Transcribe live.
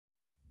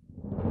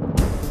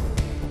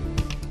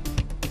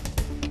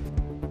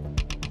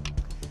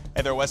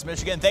Hey there, West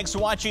Michigan. Thanks for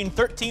watching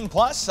 13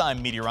 Plus.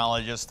 I'm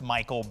meteorologist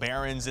Michael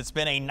Behrens. It's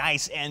been a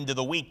nice end to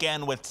the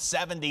weekend with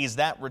 70s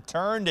that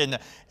returned, and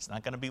it's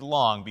not going to be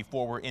long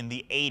before we're in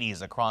the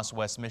 80s across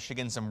West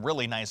Michigan. Some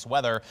really nice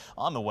weather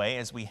on the way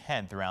as we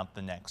head throughout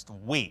the next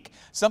week.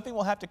 Something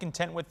we'll have to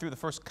contend with through the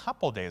first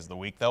couple days of the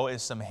week, though,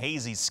 is some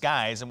hazy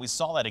skies, and we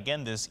saw that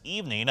again this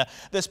evening.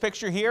 This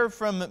picture here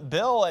from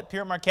Bill at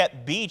Pier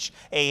Marquette Beach,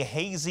 a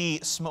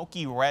hazy,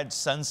 smoky red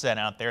sunset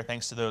out there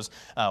thanks to those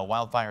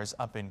wildfires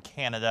up in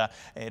Canada.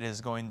 It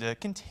is going to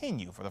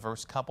continue for the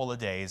first couple of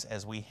days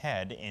as we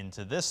head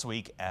into this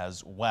week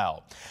as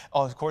well.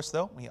 Oh, of course,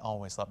 though, we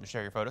always love to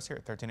share your photos here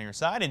at 13 on your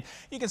side, and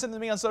you can send them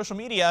to me on social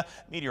media.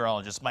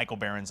 Meteorologist Michael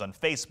Behrens on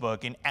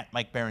Facebook and at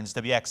Mike Behrens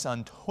WX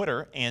on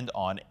Twitter and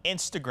on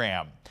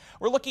Instagram.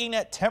 We're looking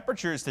at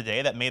temperatures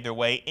today that made their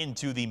way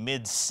into the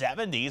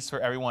mid-70s for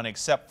everyone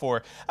except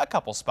for a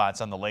couple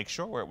spots on the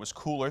lakeshore where it was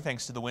cooler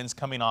thanks to the winds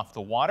coming off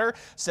the water.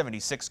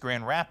 76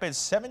 Grand Rapids,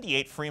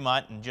 78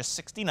 Fremont, and just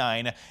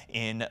 69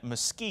 in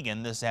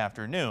Muskegon this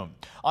afternoon.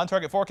 On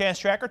Target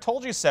Forecast Tracker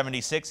told you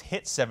 76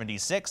 hit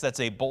 76. That's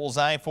a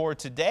bullseye for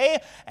today.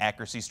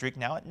 Accuracy streak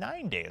now at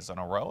 9 days in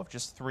a row of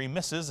just 3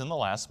 misses in the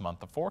last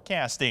month of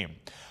forecasting.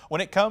 When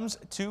it comes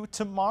to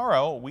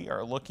tomorrow, we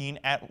are looking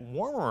at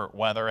warmer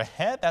weather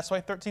ahead. That's why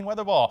 13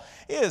 Weather Ball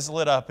is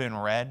lit up in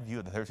red. View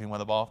of the 13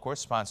 Weather Ball, of course,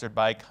 sponsored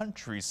by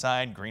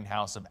Countryside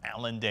Greenhouse of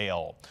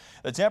Allendale.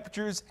 The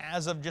temperatures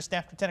as of just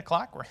after 10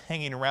 o'clock, we're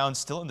hanging around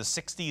still in the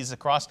 60s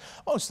across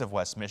most of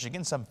West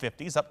Michigan, some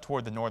 50s up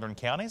toward the northern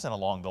counties and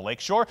along the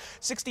lakeshore.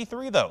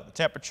 63, though, the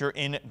temperature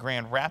in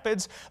Grand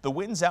Rapids. The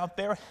winds out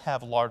there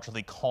have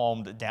largely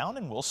calmed down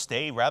and will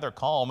stay rather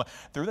calm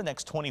through the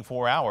next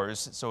 24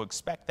 hours. So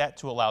expect that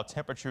to allow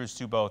temperatures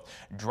to both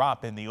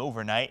drop in the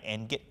overnight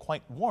and get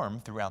quite warm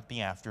throughout the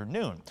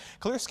afternoon.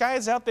 Clear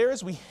skies out there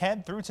as we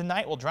head through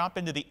tonight. Will drop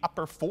into the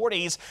upper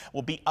 40s.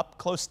 We'll be up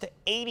close to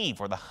 80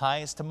 for the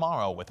highs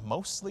tomorrow with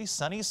mostly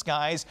sunny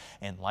skies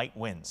and light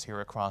winds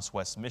here across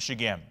West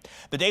Michigan.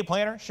 The day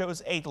planner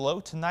shows a low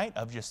tonight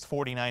of just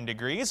 49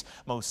 degrees,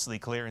 mostly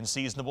clear and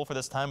seasonable for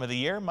this time of the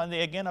year.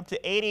 Monday again up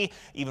to 80,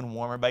 even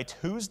warmer by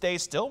Tuesday,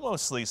 still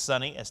mostly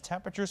sunny as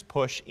temperatures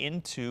push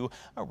into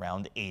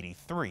around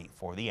 83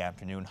 for the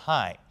afternoon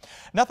high.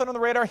 Nothing on the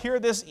radar here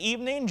this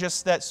evening,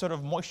 just that sort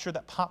of moisture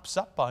that pops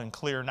up on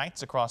clear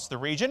nights across the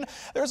region.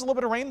 There's a little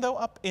bit of rain, though,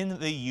 up in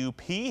the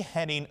UP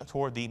heading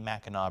toward the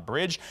Mackinac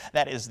Bridge.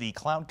 That is the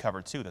cloud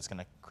cover, too, that's going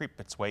to creep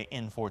its way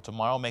in for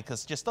tomorrow, make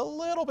us just a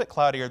little bit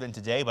cloudier than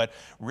today, but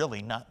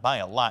really not by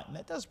a lot. And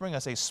that does bring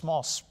us a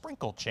small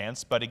sprinkle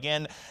chance, but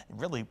again,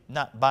 really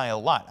not by a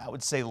lot. I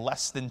would say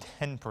less than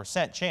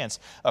 10% chance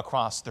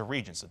across the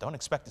region. So don't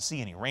expect to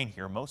see any rain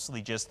here.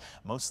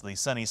 Mostly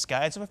sunny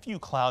skies with a few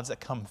clouds that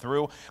come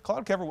through.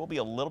 Cloud cover will be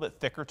a little bit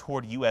thicker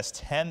toward US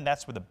 10.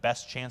 That's where the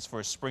best chance for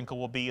a sprinkle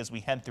will be as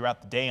we head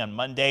throughout the day on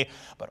Monday.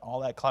 But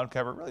all that cloud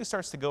cover really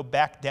starts to go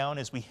back down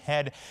as we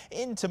head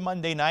into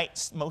Monday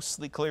night.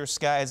 Mostly clear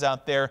skies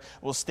out there.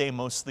 Will stay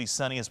mostly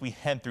sunny as we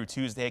head through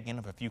Tuesday, again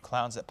with a few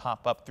clouds that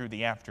pop up through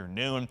the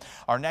afternoon.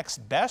 Our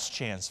next best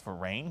chance for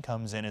rain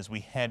comes in as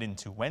we head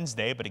into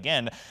Wednesday, but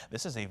again,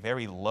 this is a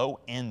very low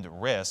end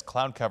risk.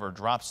 Cloud cover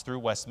drops through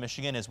West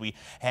Michigan as we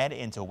head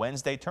into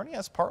Wednesday, turning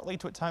us partly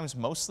to at times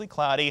mostly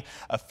cloudy.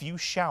 A few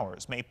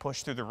showers may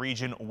push through the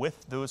region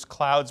with those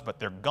clouds, but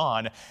they're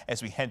gone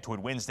as we head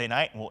toward Wednesday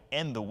night, and we'll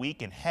end the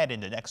week and head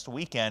into next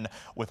weekend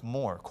with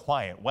more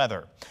quiet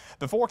weather.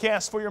 The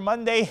forecast for your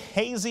Monday,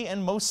 hazy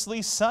and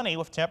mostly sunny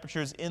with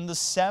temperatures in the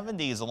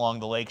 70s along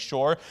the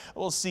lakeshore.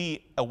 We'll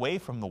see away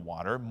from the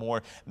water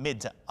more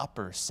mid to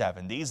upper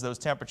 70s. Those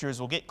temperatures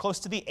will get close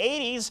to the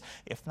 80s,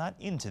 if not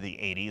into the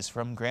 80s,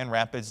 from Grand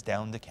Rapids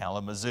down to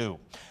Kalamazoo.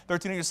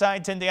 13 on your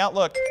side, 10-day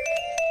outlook.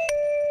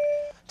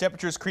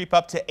 Temperatures creep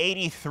up to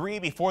 83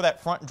 before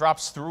that front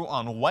drops through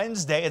on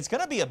Wednesday. It's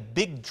going to be a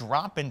big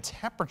drop in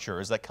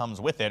temperatures that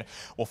comes with it.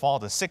 We'll fall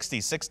to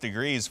 66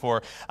 degrees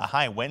for a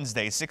high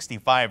Wednesday,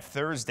 65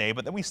 Thursday,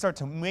 but then we start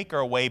to make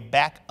our way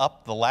back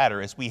up the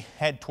ladder as we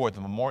head toward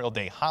the Memorial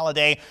Day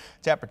holiday.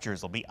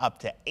 Temperatures will be up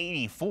to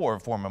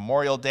 84 for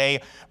Memorial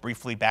Day,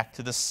 briefly back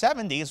to the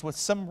 70s with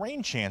some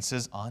rain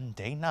chances on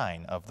day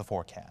 9 of the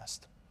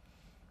forecast.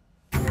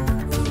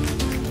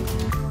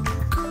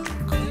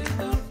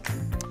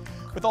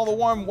 With all the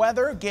warm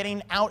weather,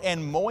 getting out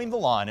and mowing the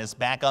lawn is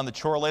back on the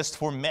chore list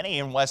for many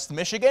in West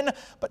Michigan,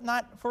 but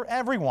not for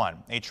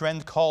everyone. A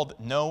trend called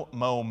No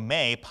Mow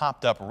May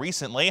popped up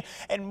recently,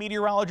 and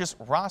meteorologist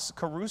Ross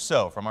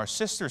Caruso from our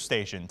sister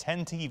station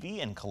 10 TV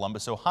in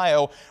Columbus,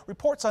 Ohio,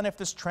 reports on if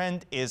this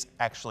trend is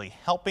actually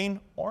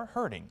helping or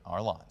hurting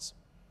our lawns.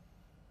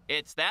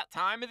 It's that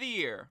time of the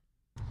year.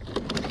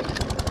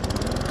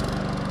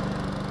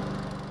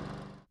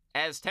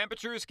 As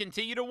temperatures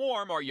continue to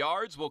warm, our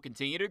yards will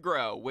continue to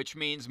grow, which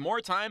means more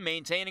time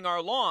maintaining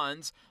our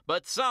lawns,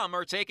 but some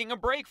are taking a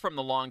break from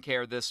the lawn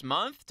care this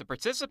month to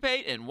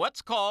participate in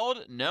what's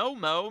called No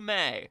Mow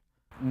May.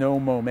 No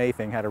Mow May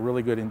thing had a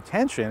really good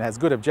intention, has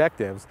good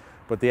objectives,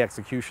 but the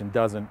execution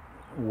doesn't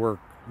work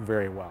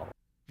very well.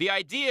 The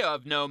idea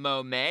of No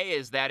Mow May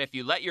is that if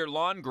you let your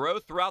lawn grow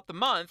throughout the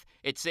month,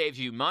 it saves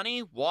you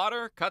money,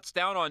 water, cuts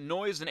down on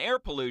noise and air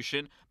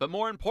pollution, but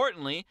more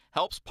importantly,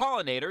 helps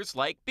pollinators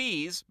like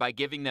bees by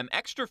giving them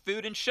extra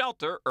food and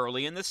shelter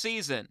early in the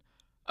season.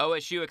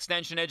 OSU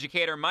Extension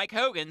educator Mike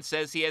Hogan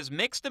says he has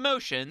mixed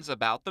emotions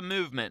about the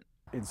movement.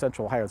 In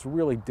Central Ohio, it's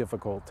really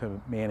difficult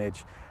to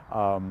manage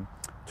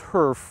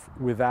turf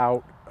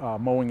without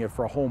mowing it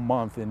for a whole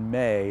month in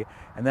May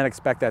and then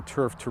expect that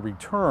turf to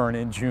return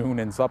in June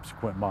and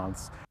subsequent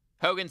months.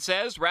 Hogan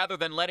says rather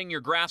than letting your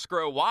grass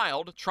grow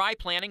wild, try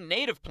planting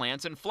native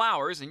plants and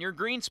flowers in your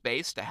green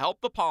space to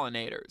help the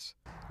pollinators.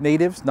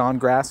 Natives,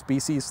 non-grass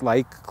species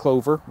like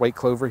clover, white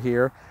clover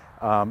here,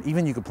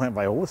 even you could plant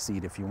viola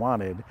seed if you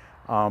wanted,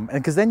 and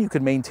because then you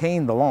could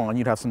maintain the lawn,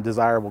 you'd have some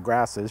desirable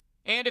grasses.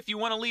 And if you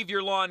want to leave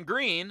your lawn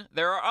green,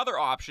 there are other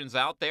options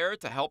out there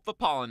to help the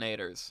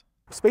pollinators.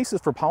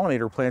 Spaces for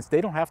pollinator plants, they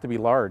don't have to be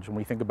large when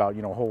we think about,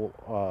 a whole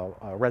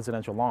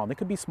residential lawn. They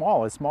could be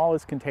small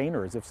as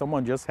containers. If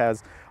someone just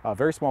has a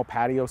very small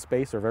patio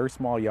space or a very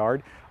small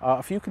yard,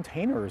 a few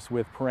containers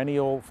with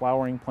perennial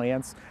flowering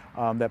plants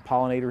that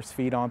pollinators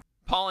feed on.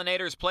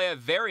 Pollinators play a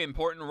very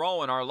important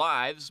role in our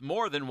lives,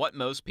 more than what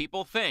most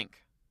people think.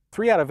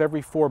 3 out of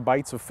every 4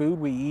 bites of food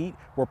we eat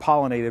were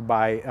pollinated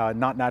by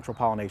not natural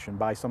pollination,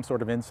 by some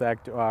sort of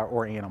insect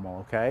or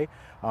animal, okay?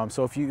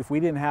 So if we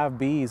didn't have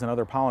bees and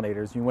other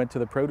pollinators, you went to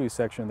the produce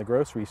section in the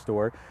grocery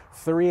store,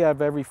 3 out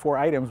of every 4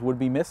 items would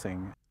be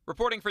missing.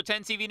 Reporting for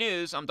 10 TV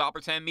News, I'm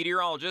Doppler 10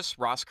 meteorologist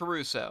Ross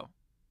Caruso.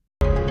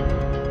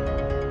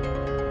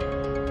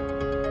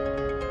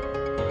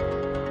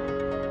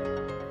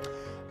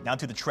 Now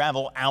to the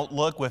travel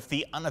outlook. With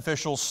the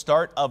unofficial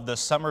start of the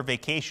summer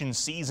vacation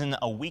season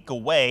a week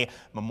away,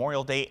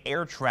 Memorial Day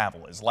air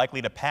travel is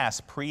likely to pass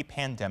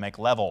pre-pandemic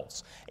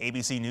levels.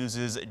 ABC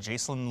News'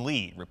 Jason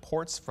Lee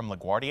reports from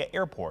LaGuardia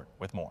Airport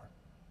with more.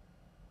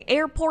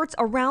 Airports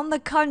around the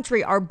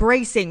country are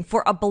bracing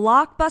for a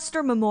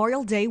blockbuster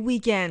Memorial Day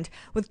weekend,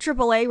 with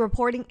AAA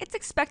reporting it's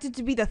expected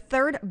to be the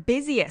 3rd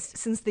busiest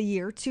since the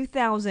year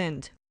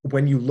 2000.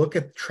 When you look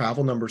at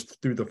travel numbers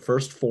through the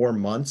first 4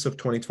 months of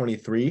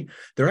 2023,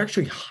 they're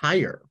actually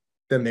higher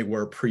than they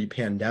were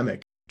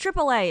pre-pandemic.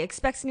 AAA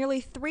expects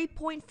nearly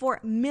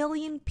 3.4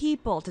 million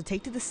people to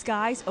take to the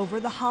skies over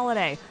the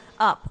holiday,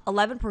 up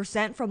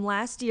 11% from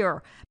last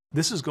year.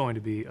 This is going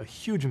to be a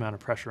huge amount of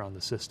pressure on the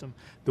system,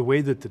 the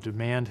way that the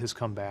demand has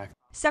come back.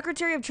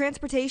 Secretary of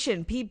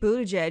Transportation Pete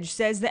Buttigieg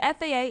says the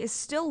FAA is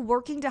still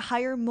working to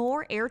hire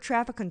more air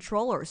traffic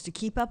controllers to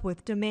keep up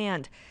with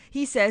demand.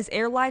 He says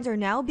airlines are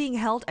now being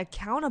held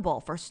accountable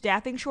for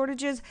staffing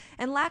shortages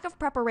and lack of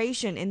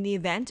preparation in the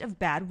event of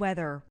bad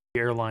weather.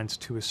 Airlines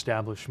to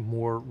establish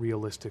more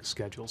realistic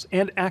schedules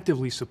and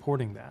actively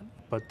supporting that.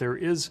 But there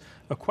is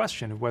a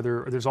question of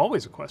whether, there's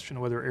always a question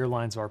of whether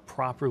airlines are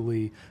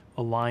properly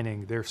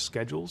aligning their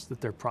schedules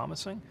that they're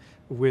promising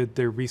with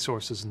their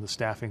resources and the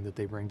staffing that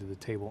they bring to the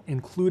table,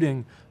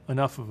 including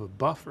enough of a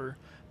buffer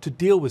to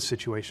deal with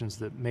situations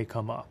that may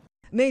come up.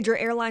 Major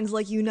airlines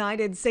like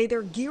United say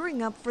they're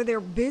gearing up for their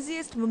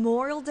busiest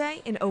Memorial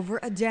Day in over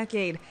a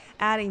decade,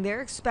 adding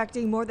they're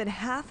expecting more than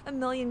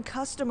 500,000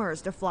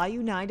 customers to fly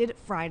United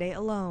Friday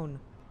alone.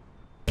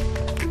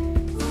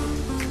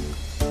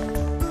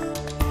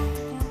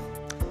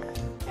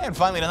 And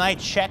finally tonight,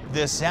 check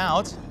this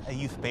out. A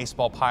youth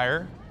baseball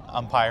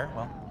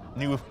umpire,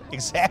 knew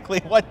exactly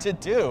what to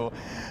do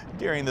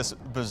during this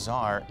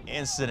bizarre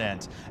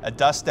incident. A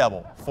Dust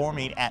Devil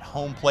forming at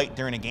home plate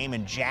during a game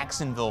in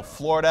Jacksonville,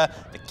 Florida.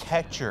 The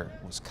catcher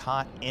was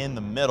caught in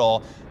the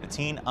middle. The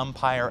teen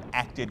umpire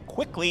acted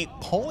quickly,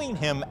 pulling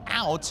him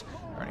out,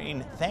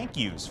 earning thank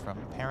yous from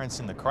parents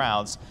in the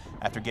crowds.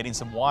 After getting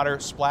some water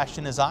splashed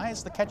in his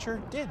eyes, the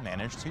catcher did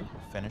manage to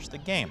finish the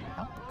game.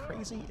 How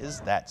crazy is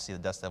that? See the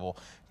Dust Devil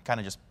kind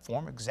of just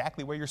form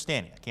exactly where you're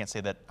standing. I can't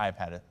say that I've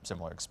had a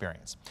similar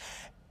experience.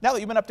 Now that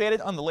you've been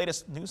updated on the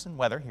latest news and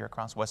weather here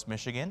across West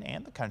Michigan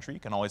and the country, you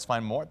can always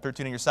find more at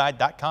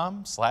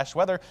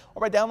 13onyourside.com/weather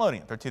or by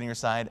downloading 13 On Your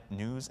Side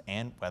news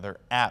and weather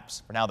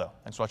apps. For now though,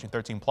 thanks for watching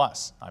 13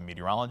 Plus. I'm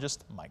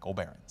meteorologist Michael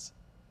Behrens.